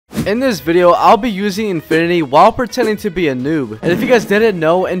In this video, I'll be using Infinity while pretending to be a noob. And if you guys didn't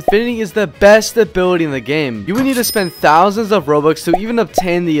know, Infinity is the best ability in the game. You would need to spend thousands of Robux to even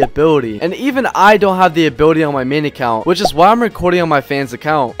obtain the ability. And even I don't have the ability on my main account, which is why I'm recording on my fan's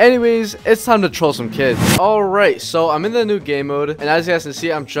account. Anyways, it's time to troll some kids. Alright, so I'm in the new game mode. And as you guys can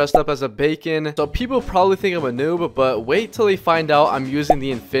see, I'm dressed up as a bacon. So people probably think I'm a noob, but wait till they find out I'm using the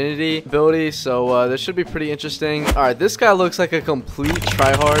Infinity ability. So this should be pretty interesting. Alright, this guy looks like a complete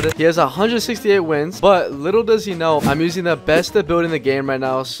tryhard. He has 168 wins, but little does he know, I'm using the best ability in the game right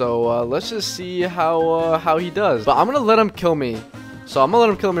now. So let's just see how he does. But I'm gonna let him kill me. So I'm gonna let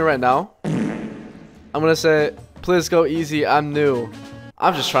him kill me right now. I'm gonna say, please go easy, I'm new.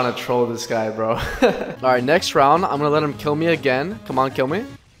 I'm just trying to troll this guy, bro. Alright, next round, I'm gonna let him kill me again. Come on, kill me.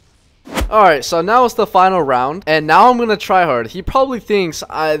 Alright, so now it's the final round, and now I'm gonna try hard. He probably thinks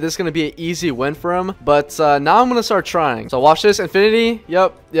this is gonna be an easy win for him, but now I'm gonna start trying. So watch this, Infinity.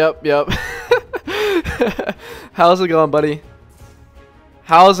 Yep. How's it going, buddy?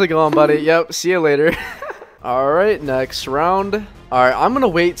 How's it going, buddy? Yep, see you later. Alright, next round. Alright, I'm gonna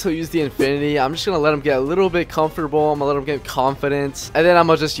wait till use the Infinity. I'm just gonna let him get a little bit comfortable. I'm gonna let him get confidence, and then I'm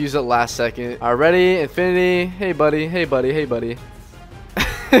gonna just use it last second. Alright, ready? Infinity. Hey, buddy. Hey, buddy. Hey, buddy.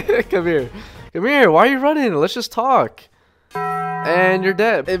 Come here. Come here. Why are you running? Let's just talk. And you're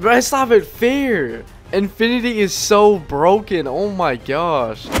dead. It's not even fair. Infinity is so broken. Oh my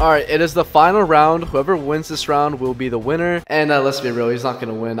gosh. Alright, it is the final round. Whoever wins this round will be the winner. And let's be real, he's not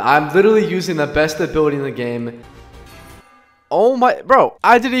gonna win. I'm literally using the best ability in the game. Oh my, bro,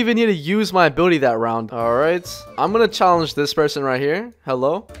 I didn't even need to use my ability that round. Alright, I'm gonna challenge this person right here.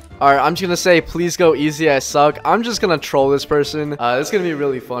 Hello. Alright, I'm just gonna say, please go easy, I suck. I'm just gonna troll this person. It's gonna be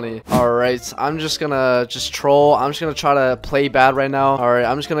really funny. Alright, I'm just gonna troll. I'm just gonna try to play bad right now. Alright,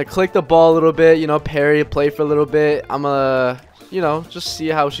 I'm just gonna click the ball a little bit, you know, parry, play for a little bit. I'm gonna, you know, just see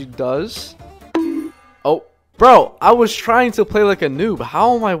how she does. Oh. Bro, I was trying to play like a noob.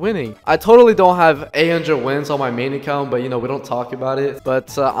 How am I winning? I totally don't have 800 wins on my main account, but you know, we don't talk about it.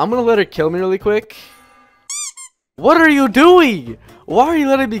 But I'm gonna let her kill me really quick. What are you doing? Why are you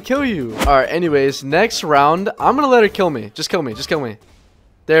letting me kill you? Alright, anyways, next round, I'm gonna let her kill me. Just kill me, just kill me.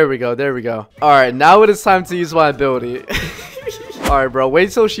 There we go, there we go. Alright, now it is time to use my ability. Alright, bro,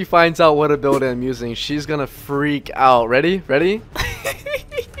 wait till she finds out what ability I'm using. She's gonna freak out. Ready? Ready?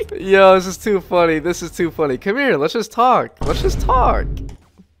 Yo, this is too funny. This is too funny. Come here. Let's just talk. Let's just talk.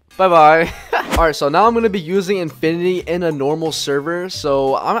 Bye-bye. Alright, so now I'm going to be using Infinity in a normal server.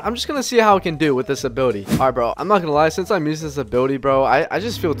 So I'm just going to see how I can do with this ability. Alright, bro. I'm not going to lie. Since I'm using this ability, bro, I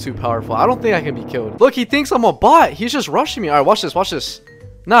just feel too powerful. I don't think I can be killed. Look, he thinks I'm a bot. He's just rushing me. Alright, watch this. Watch this.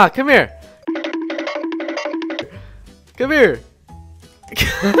 Nah, come here. Come here.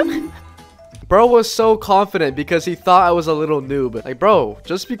 Bro was so confident because he thought I was a little noob. Like, bro,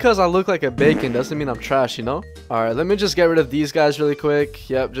 just because I look like a bacon doesn't mean I'm trash, you know? Alright, let me just get rid of these guys really quick.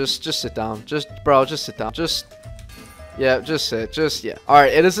 Yep, just sit down. Bro, just sit down. Yeah, just sit. Yeah.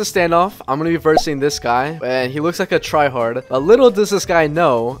 Alright, it is a standoff. I'm gonna be versing this guy, and he looks like a tryhard. But little does this guy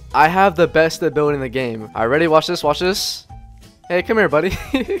know, I have the best ability in the game. Alright, ready? Watch this. Watch this. Hey, come here, buddy.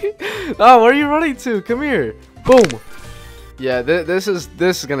 Oh, where are you running to? Come here. Boom. Yeah, this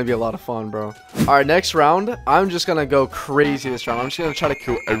is gonna be a lot of fun, bro. Alright, next round, I'm just gonna go crazy this round. I'm just gonna try to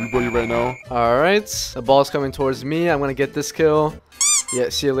kill everybody right now. Alright, the ball's coming towards me. I'm gonna get this kill. Yeah,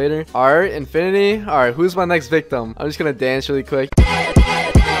 see you later. Alright, Infinity. Alright, who's my next victim? I'm just gonna dance really quick.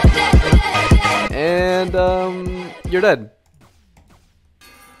 And you're dead.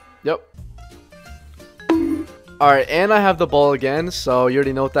 Yep. Alright, and I have the ball again, so you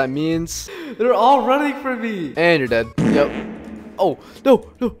already know what that means. They're all running for me. And you're dead. Yep. Oh,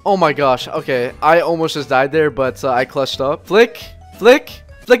 no. Oh my gosh. Okay, I almost just died there, but I clutched up. Flicky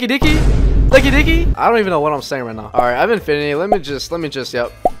dicky. I don't even know what I'm saying right now. Alright, I have Infinity. Let me just,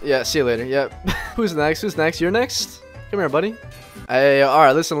 yep. Yeah, see you later. Yep. Who's next? You're next? Come here, buddy. Hey,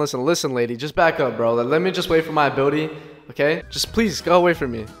 alright, listen, lady. Just back up, bro. Let me just wait for my ability, okay? Just please go away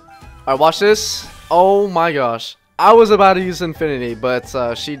from me. Alright, watch this. Oh my gosh. I was about to use Infinity,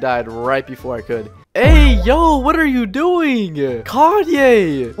 but she died right before I could. Hey, yo, what are you doing?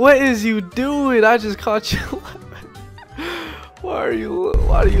 Kanye, what is you doing? I just caught you. Why do you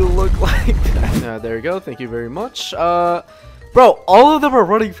look like that? There you go. Thank you very much. Bro, all of them are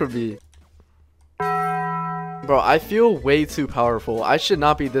running from me. Bro, I feel way too powerful. I should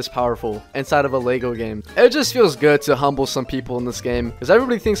not be this powerful inside of a Lego game. It just feels good to humble some people in this game, because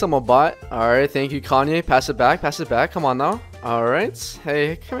everybody thinks I'm a bot. Alright, thank you, Kanye. Pass it back. Come on now. Alright.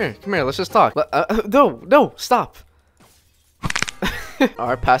 Hey, come here. Let's just talk. No, stop.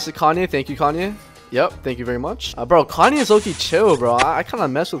 Alright, pass it, Kanye. Thank you, Kanye. Yep, thank you very much. Bro, Kanye is low-key chill, bro. I kind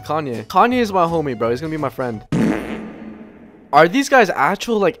of mess with Kanye. Kanye is my homie, bro. He's gonna be my friend. Are these guys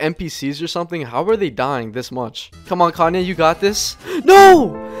actual, like, NPCs or something? How are they dying this much? Come on, Kanye, you got this. No!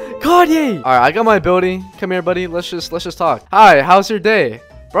 Kanye! Alright, I got my ability. Come here, buddy. Let's just talk. Hi, how's your day?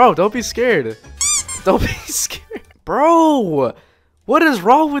 Bro, don't be scared. Don't be scared. Bro! What is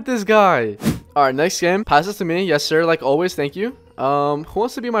wrong with this guy? Alright, next game. Pass this to me. Yes, sir. Like always, thank you. Who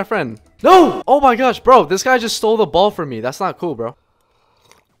wants to be my friend? No! Oh my gosh, bro. This guy just stole the ball from me. That's not cool, bro.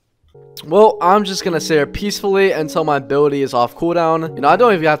 Well, I'm just gonna sit here peacefully until my ability is off cooldown. You know, I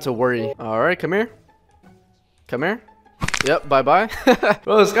don't even have to worry. Alright, come here. Come here. Yep, bye-bye.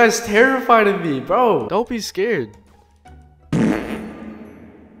 Bro, this guy's terrified of me, bro. Don't be scared.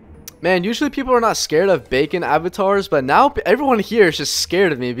 Man, usually people are not scared of bacon avatars, but now everyone here is just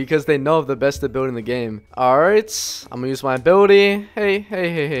scared of me because they know of the best ability in the game. Alright, I'm gonna use my ability.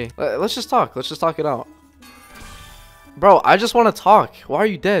 Hey. Let's just talk. Let's just talk it out. Bro, I just want to talk. Why are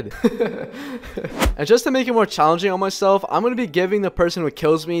you dead? And just to make it more challenging on myself, I'm going to be giving the person who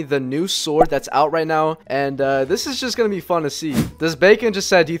kills me the new sword that's out right now. And this is just going to be fun to see. This bacon just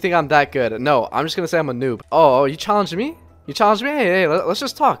said, do you think I'm that good? No, I'm just going to say I'm a noob. Oh, you challenged me? You challenged me? Hey, let's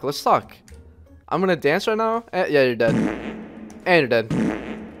just talk. Let's talk. I'm going to dance right now. Yeah, you're dead. And you're dead.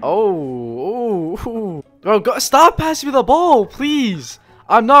 Oh. Bro, stop passing me the ball, please.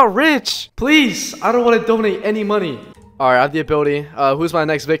 I'm not rich. Please. I don't want to donate any money. Alright, I have the ability. Who's my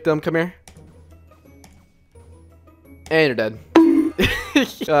next victim? Come here. And you're dead.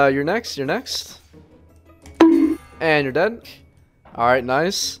 You're next. You're next. And you're dead. Alright,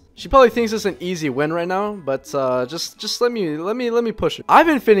 nice. She probably thinks it's an easy win right now, but just let me push it. I have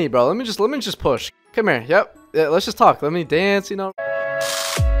infinity, bro. Let me just push. Come here. Yep. Yeah, let's just talk. Let me dance, you know.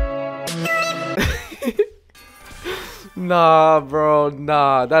 Nah, bro,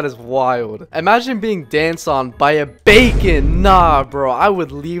 nah, that is wild. Imagine being danced on by a bacon. Nah, bro, I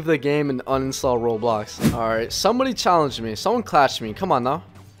would leave the game and uninstall Roblox. Alright, somebody challenged me. Someone clashed me. Come on now.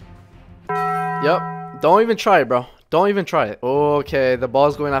 Yep, don't even try it, bro. Don't even try it. Okay, the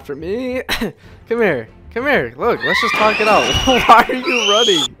ball's going after me. Come here. Come here. Look, let's just talk it out. Why are you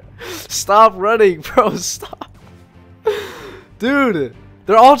running? Stop running, bro. Stop. Dude,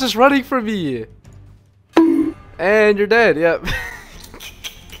 they're all just running from me. And you're dead, yep.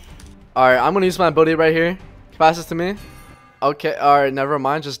 Alright, I'm gonna use my ability right here. Pass this to me. Okay, alright, never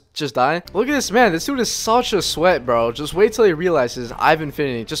mind. Just die. Look at this man. This dude is such a sweat, bro. Just wait till he realizes I have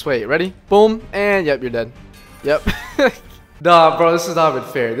infinity. Just wait. Ready? Boom. And yep, you're dead. Yep. Nah, bro, this is not even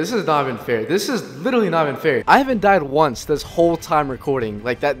fair. This is not even fair. This is literally not even fair. I haven't died once this whole time recording.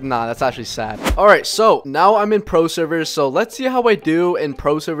 Like that, nah, that's actually sad. Alright, so now I'm in pro servers. So let's see how I do in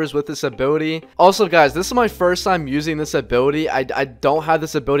pro servers with this ability. Also, guys, this is my first time using this ability. I don't have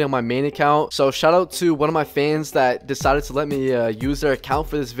this ability on my main account. So shout out to one of my fans that decided to let me use their account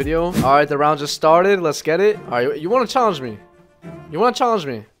for this video. Alright, the round just started. Let's get it. Alright, you want to challenge me? You want to challenge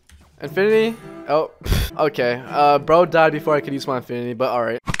me? Infinity? Oh, okay. Bro died before I could use my infinity, but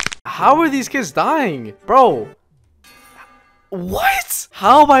alright. How are these kids dying? Bro. What?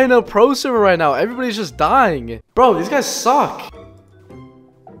 How am I in a pro server right now? Everybody's just dying. Bro, these guys suck.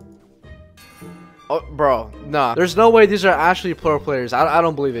 Oh, bro. Nah. There's no way these are actually pro players. I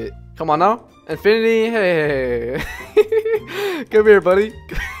don't believe it. Come on now. Infinity. Hey. Come here, buddy.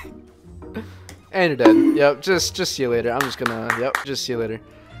 And you're dead. Yep. Just see you later. I'm just gonna. Yep. Just see you later.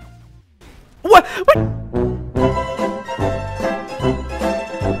 What?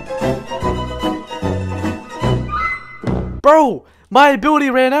 Bro, my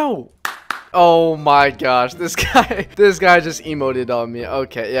ability ran out. Oh my gosh, this guy just emoted on me.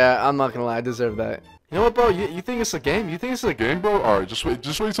 Okay, yeah, I'm not gonna lie, I deserve that. You know what, bro? You think it's a game? You think it's a game, bro? Alright, just wait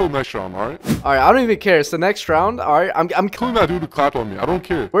till the next round, alright? Alright, I don't even care. It's the next round. Alright, I'm killing that dude to clap on me. I don't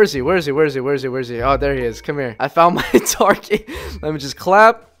care. Where is he? Oh, there he is. Come here. I found my target. Let me just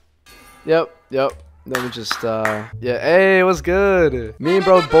clap. Yep. Let me just, yeah, hey, what's good? Me and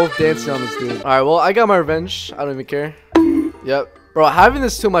bro both dancing on this dude. Alright, well, I got my revenge. I don't even care. Yep. Bro, having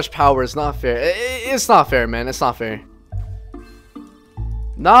this too much power is not fair. It's not fair, man. It's not fair.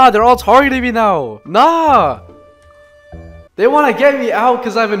 Nah, they're all targeting me now. Nah. They want to get me out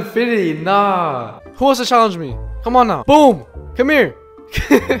because I have infinity. Nah. Who wants to challenge me? Come on now. Boom. Come here.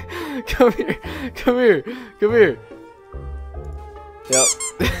 Come here. Yep.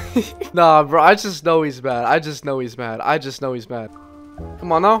 Nah, bro, I just know he's mad. I just know he's mad.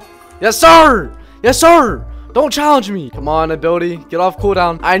 Come on now. Yes, sir. Don't challenge me. Come on, ability. Get off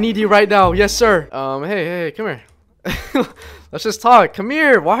cooldown. I need you right now. Yes, sir. Hey, come here. Let's just talk. Come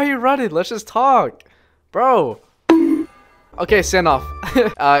here. Why are you running? Let's just talk. Bro. Okay, stand off.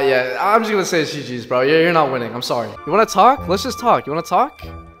 Yeah, I'm just gonna say it's GG's, bro. You're not winning. I'm sorry. You wanna talk? Let's just talk. You wanna talk?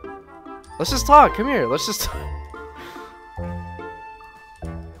 Let's just talk. Come here. Let's just talk.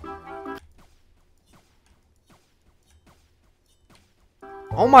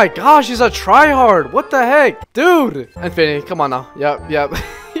 Oh my gosh, he's a tryhard. What the heck? Dude! Infinity, come on now. Yep.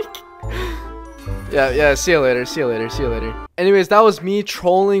 Yeah, see you later. Anyways, that was me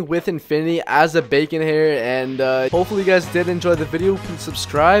trolling with Infinity as a bacon hair, and hopefully you guys did enjoy the video. Please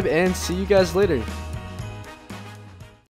subscribe, and see you guys later.